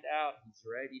planned out. He's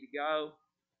ready to go.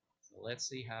 So let's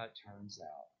see how it turns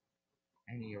out.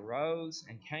 And he arose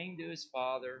and came to his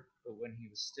father, but when he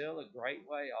was still a great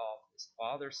way off, his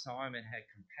father saw him and had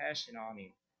compassion on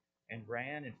him, and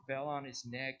ran and fell on his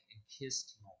neck and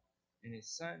kissed him.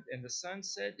 And the son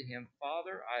said to him,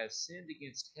 Father, I have sinned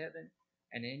against heaven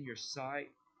and in your sight,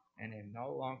 and am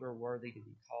no longer worthy to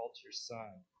be called your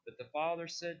son. But the father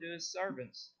said to his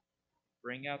servants,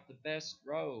 Bring out the best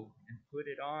robe and put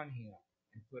it on him,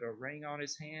 and put a ring on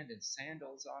his hand and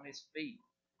sandals on his feet.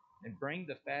 And bring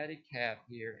the fatted calf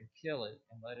here and kill it,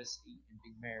 and let us eat and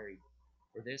be merry.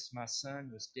 For this my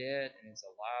son was dead and is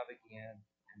alive again,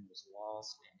 and was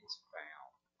lost and is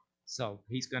found. So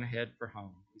he's going to head for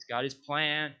home. He's got his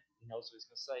plan. He knows what he's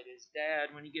going to say to his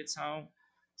dad when he gets home.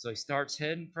 So he starts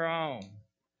heading for home.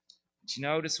 But you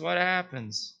notice what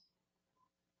happens.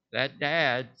 That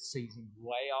dad sees him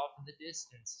way off in the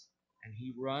distance, and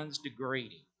he runs to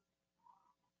greet him.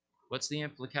 What's the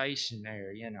implication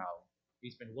there?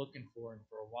 He's been looking for him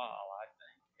for a while, I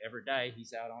think. Every day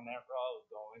he's out on that road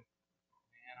going,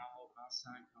 man, I hope my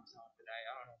son comes home today.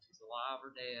 I don't know if he's alive or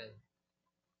dead.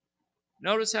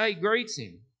 Notice how he greets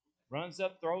him. Runs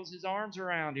up, throws his arms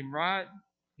around him, right?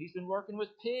 He's been working with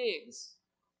pigs.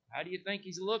 How do you think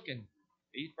he's looking?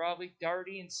 He's probably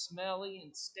dirty and smelly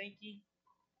and stinky.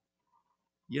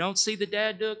 You don't see the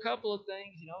dad do a couple of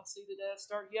things. You don't see the dad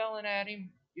start yelling at him.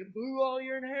 You blew all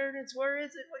your inheritance. Where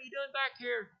is it? What are you doing back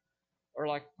here? Or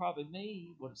like probably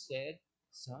me would have said,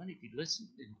 son, if you'd listened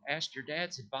and asked your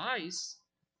dad's advice,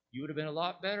 you would have been a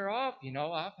lot better off. I've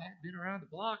been around the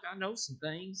block. I know some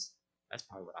things. That's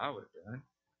probably what I would have done.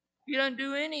 He doesn't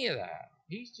do any of that.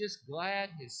 He's just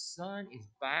glad his son is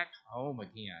back home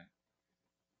again.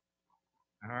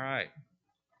 All right.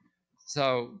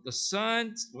 So the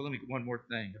son, let me one more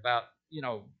thing about,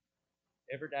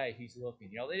 every day he's looking.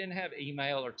 They didn't have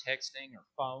email or texting or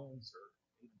phones or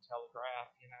even telegraph,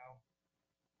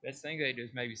 Best thing they do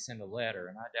is maybe send a letter,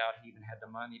 and I doubt he even had the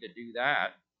money to do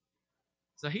that.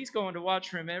 So he's going to watch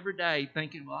for him every day,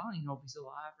 thinking, well, I don't even know if he's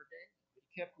alive or dead. But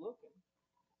he kept looking.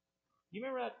 You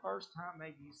remember that first time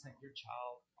maybe you sent your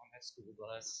child on that school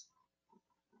bus?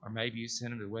 Or maybe you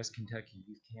sent him to West Kentucky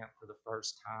Youth Camp for the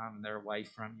first time, and they're away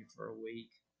from you for a week.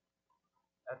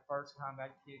 That first time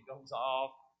that kid goes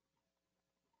off,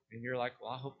 and you're like,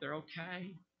 well, I hope they're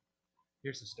okay.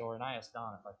 Here's the story, and I asked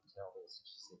Donna if I could tell this, and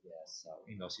she said yes, so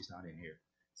even though she's not in here.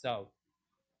 So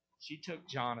she took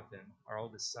Jonathan, our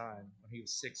oldest son, when he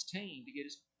was 16 to get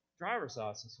his driver's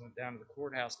license. Went down to the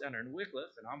courthouse down there in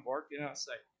Wycliffe, and I'm working, and I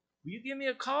say, will you give me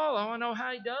a call? I want to know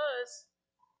how he does.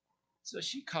 So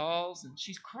she calls, and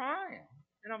she's crying.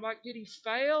 And I'm like, did he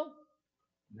fail?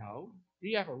 No. Did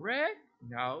he have a wreck?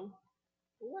 No.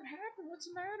 Well, what happened? What's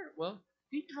the matter? Well,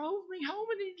 he drove me home,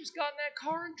 and he just got in that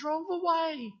car and drove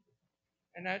away.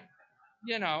 And that,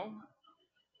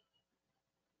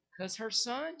 because her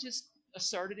son just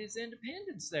asserted his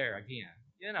independence there again,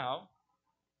 Well,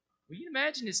 you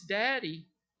imagine his daddy,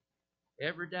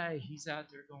 every day he's out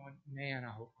there going, man,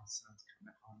 I hope my son's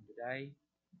coming home today.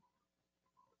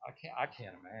 I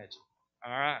can't imagine.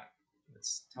 All right,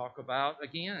 let's talk about,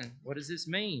 again, what does this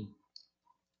mean?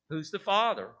 Who's the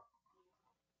father?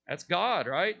 That's God,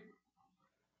 right?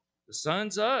 The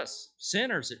son's us,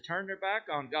 sinners that turn their back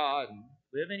on God and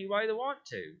live any way they want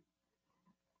to.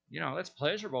 That's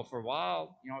pleasurable for a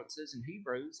while. It says in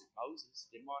Hebrews that Moses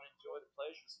didn't want to enjoy the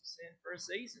pleasures of sin for a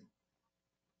season.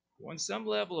 When some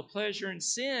level of pleasure in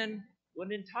sin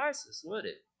wouldn't entice us, would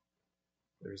it?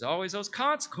 There's always those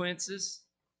consequences,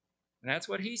 and that's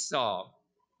what he saw.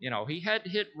 He had to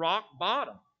hit rock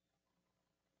bottom.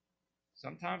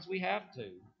 Sometimes we have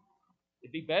to.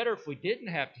 It'd be better if we didn't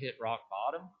have to hit rock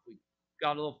bottom. We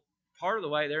got a little part of the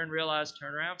way there and realized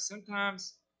turn around.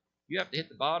 Sometimes you have to hit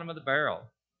the bottom of the barrel.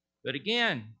 But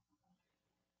again,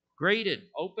 greeted,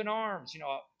 open arms.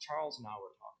 Charles and I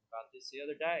were talking about this the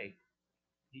other day.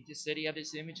 He just said he had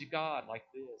this image of God like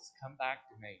this. Come back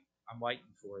to me. I'm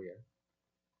waiting for you.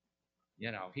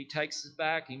 He takes us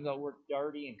back, even though we're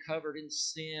dirty and covered in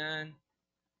sin.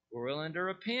 We're willing to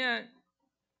repent.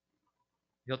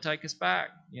 He'll take us back.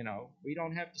 We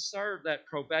don't have to serve that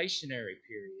probationary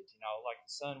period. Like the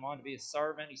son wanted to be a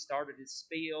servant. He started his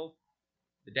spiel.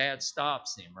 The dad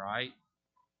stops him, right?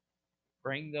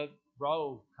 Bring the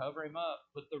robe, cover him up,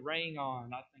 put the ring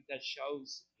on. I think that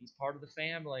shows he's part of the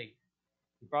family.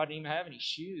 He probably didn't even have any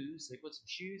shoes. They put some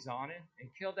shoes on him and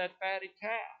killed that fatted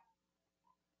calf.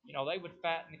 They would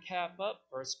fatten the calf up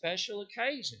for a special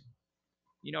occasion.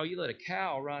 You let a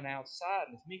cow run outside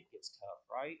and his meat gets tough,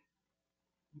 right?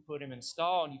 You put him in a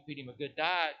stall and you feed him a good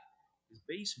diet, his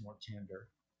beef's more tender.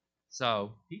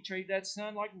 So he treated that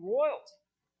son like royalty.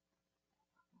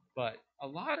 But a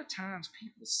lot of times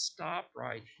people stop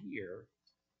right here.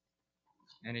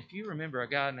 And if you remember a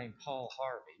guy named Paul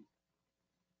Harvey,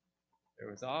 there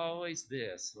was always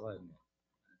this, wasn't it?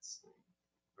 Let's see.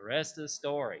 The rest of the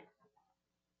story.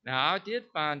 Now, I did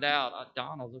find out,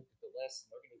 Donna looked at the lesson,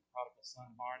 looking at the prodigal son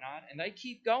tomorrow night, and they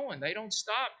keep going. They don't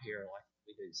stop here like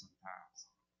we do sometimes.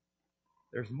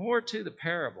 There's more to the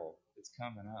parable that's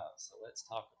coming up, so let's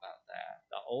talk about that.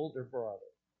 The older brother.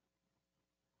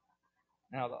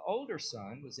 Now, the older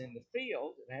son was in the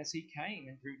field, and as he came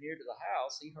and drew near to the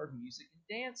house, he heard music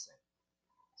and dancing.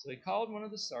 So he called one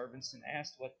of the servants and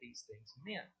asked what these things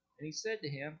meant. And he said to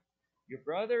him, Your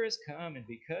brother has come, and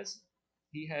because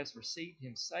he has received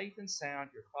him safe and sound,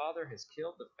 your father has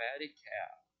killed the fatted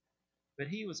calf. But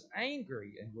he was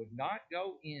angry and would not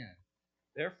go in.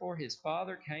 Therefore his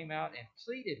father came out and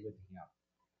pleaded with him.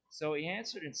 So he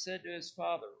answered and said to his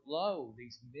father, Lo,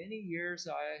 these many years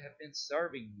I have been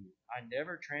serving you. I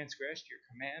never transgressed your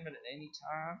commandment at any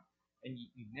time, and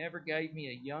you never gave me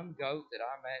a young goat that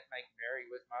I might make merry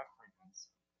with my friends.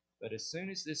 But as soon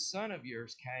as this son of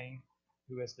yours came,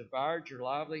 who has devoured your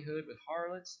livelihood with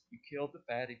harlots, you killed the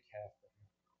fatted calf for him.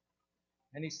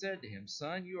 And he said to him,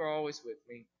 Son, you are always with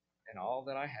me, and all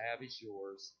that I have is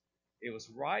yours. It was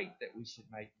right that we should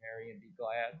make merry and be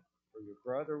glad, for your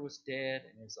brother was dead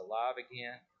and is alive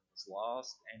again, was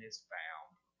lost and is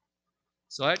found.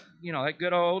 So that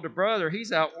good old older brother,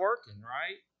 he's out working,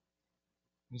 right?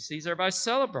 He sees everybody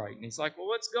celebrating. He's like, well,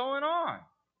 what's going on?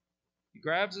 He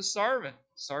grabs a servant.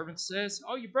 The servant says,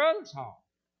 oh, your brother's home.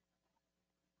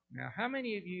 Now, how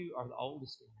many of you are the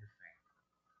oldest in your family?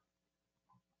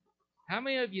 How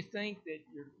many of you think that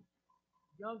your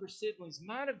younger siblings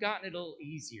might have gotten it a little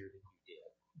easier than you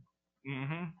did?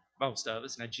 Mm-hmm. Most of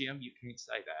us. Now, Jim, you can't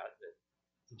say that, but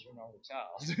since you're an older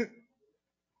child.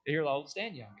 You're the oldest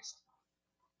and youngest.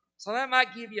 So that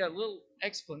might give you a little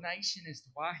explanation as to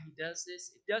why he does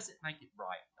this. It doesn't make it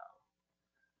right, though.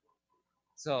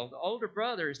 So the older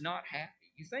brother is not happy.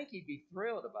 You think he'd be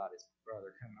thrilled about his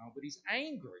brother coming home, but he's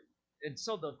angry. And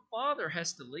so the father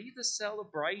has to leave the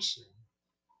celebration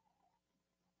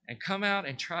and come out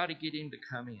and try to get him to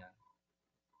come in.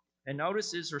 And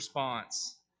notice his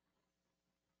response.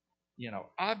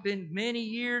 I've been many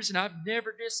years and I've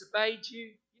never disobeyed you.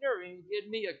 You never even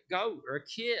given me a goat or a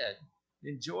kid to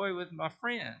enjoy with my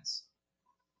friends.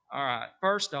 All right,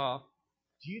 first off,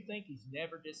 do you think he's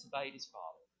never disobeyed his father?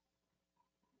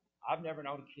 I've never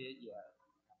known a kid yet.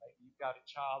 Maybe you've got a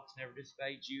child that's never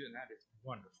disobeyed you, and that is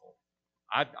wonderful.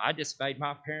 I disobeyed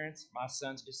my parents. My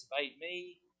sons disobeyed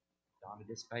me. Donna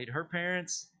disobeyed her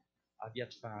parents. I've yet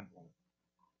to find one.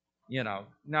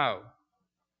 No.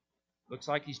 Looks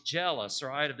like he's jealous,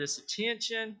 right, of this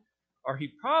attention, or he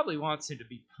probably wants him to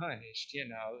be punished. He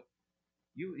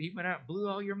went out and blew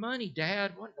all your money,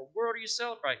 Dad. What in the world are you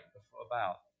celebrating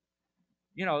about?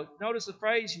 Notice the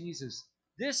phrase he uses,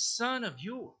 this son of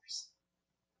yours.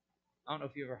 I don't know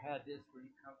if you ever had this where you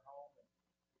come home and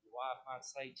your wife might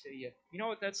say to you, you know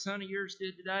what that son of yours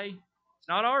did today? It's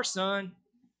not our son.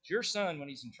 It's your son when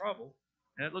he's in trouble.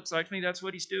 And it looks like to me that's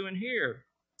what he's doing here.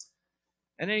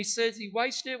 And then he says he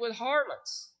wasted it with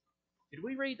harlots. Did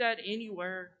we read that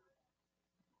anywhere?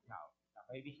 No. Now,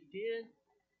 maybe he did.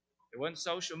 There wasn't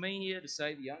social media to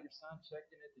say the younger son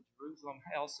checked in at the Jerusalem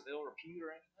house of ill repute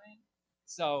or anything.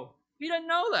 So he doesn't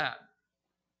know that.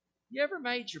 You ever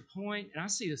made your point? And I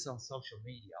see this on social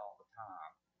media all the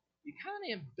time. You kind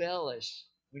of embellish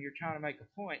when you're trying to make a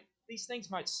point. These things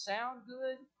might sound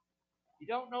good. You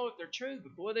don't know if they're true,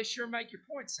 but boy, they sure make your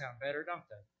point sound better, don't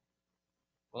they?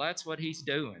 Well, that's what he's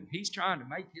doing. He's trying to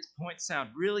make his point sound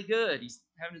really good. He's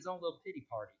having his own little pity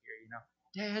party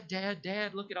here,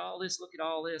 Dad, look at all this, look at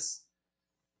all this.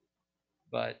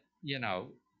 But,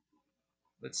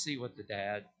 let's see what the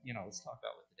dad, let's talk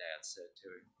about what the dad said to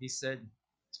him. He said,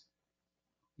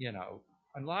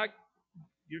 unlike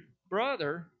your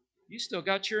brother, You still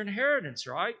got your inheritance,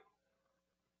 right?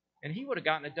 And he would have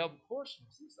gotten a double portion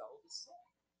because he's the oldest son.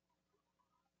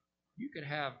 You could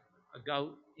have a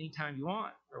goat anytime you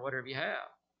want or whatever you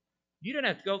have. You didn't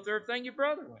have to go through everything your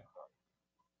brother went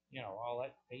through. All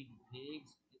that feeding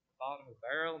pigs, at the bottom of the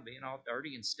barrel, and being all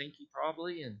dirty and stinky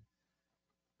probably.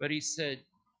 But he said,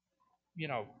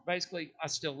 basically, I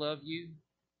still love you.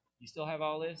 You still have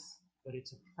all this, but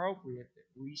it's appropriate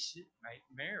that we should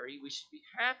marry. We should be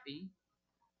happy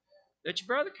that your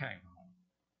brother came home.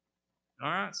 All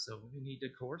right, so we need to,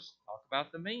 of course, talk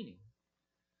about the meaning.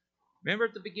 Remember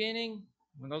at the beginning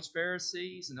when those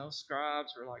Pharisees and those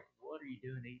scribes were like, what are you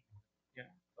doing eating?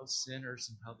 Those sinners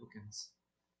and publicans.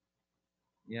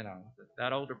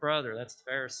 That older brother, that's the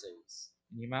Pharisees.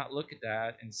 And you might look at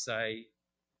that and say,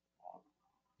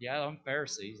 yeah, them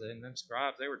Pharisees and them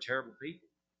scribes, they were terrible people.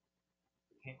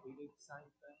 Can't we do the same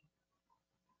thing?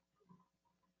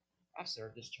 I've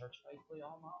served this church faithfully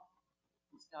all my life.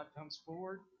 This guy comes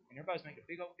forward, and everybody's making a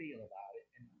big old deal about it,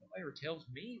 and nobody ever tells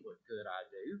me what good I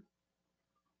do.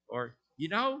 Or,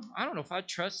 I don't know if I'd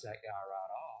trust that guy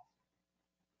right off.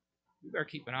 We better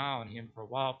keep an eye on him for a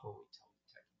while before we tell him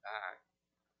to take him back.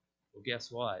 Well,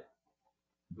 guess what?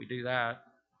 We do that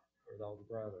for the older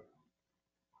brother.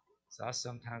 So I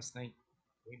sometimes think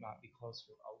we might be closer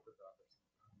to the older brother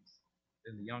sometimes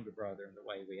than the younger brother in the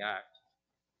way we act.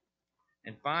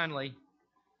 And finally,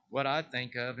 what I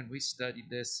think of, and we studied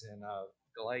this in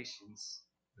Galatians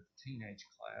with the teenage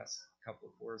class a couple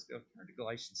of quarters ago, turn to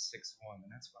Galatians 6:1,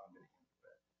 and that's what I'm going to end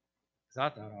with. Because I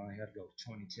thought I only had to go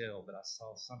 20 till, but I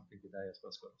saw something today I was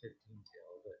supposed to go 15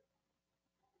 till, but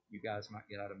you guys might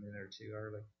get out a minute or two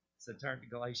early. So turn to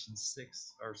Galatians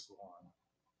 6, verse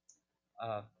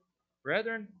 1.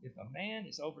 Brethren, if a man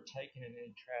is overtaken in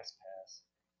any trespass,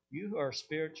 you who are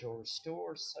spiritual,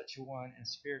 restore such a one in a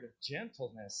spirit of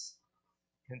gentleness,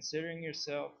 considering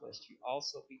yourself, lest you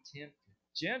also be tempted.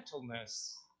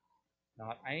 Gentleness,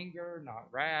 not anger, not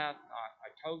wrath, not I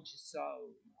told you so,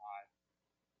 not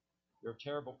you're a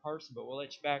terrible person, but we'll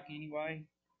let you back anyway.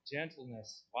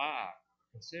 Gentleness. Why?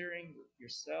 Considering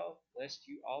yourself, lest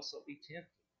you also be tempted.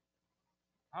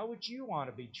 How would you want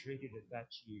to be treated if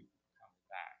that's you coming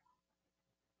back?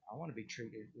 I want to be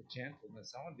treated with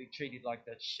gentleness. I want to be treated like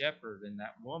that shepherd and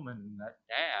that woman and that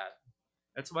dad.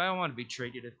 That's the way I want to be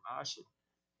treated if I should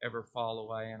ever fall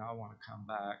away and I want to come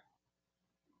back.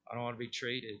 I don't want to be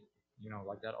treated,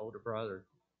 like that older brother.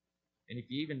 And if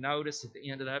you even notice at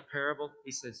the end of that parable,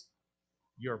 he says,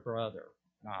 your brother,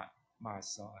 not my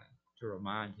son, to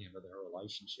remind him of their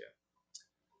relationship.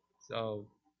 So,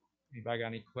 anybody got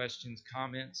any questions,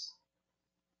 comments?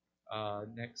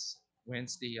 Next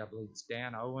Wednesday, I believe it's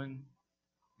Dan Owen,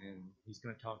 and he's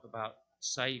going to talk about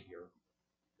Savior.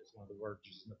 That's one of the words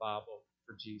used in the Bible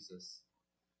for Jesus.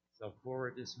 So before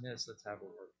we're dismissed, let's have a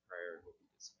word of prayer and we'll be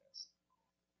dismissed.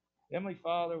 Heavenly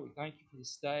Father, we thank you for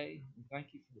this day. We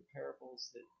thank you for the parables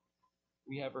that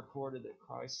we have recorded that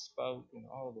Christ spoke and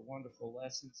all the wonderful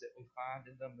lessons that we find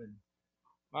in them. And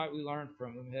might we learn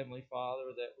from them, Heavenly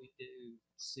Father, that we do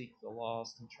seek the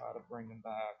lost and try to bring them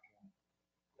back, and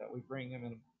that we bring them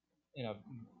in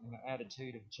an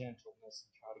attitude of gentleness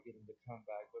and try to get them to come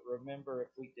back. But remember,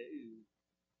 if we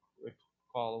do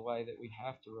fall away, that we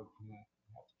have to repent,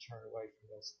 we have to turn away from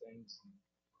those things and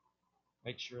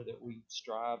make sure that we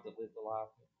strive to live the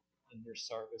life in your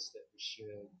service that we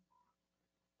should.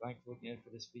 Thankful again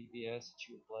for this VBS, that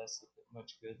you would bless it, that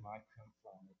much good might come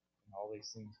from it. And all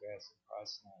these things we ask in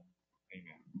Christ's name.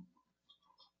 Amen.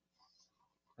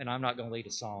 And I'm not going to lead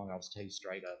a song, I'll tell you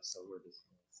straight up, so we're just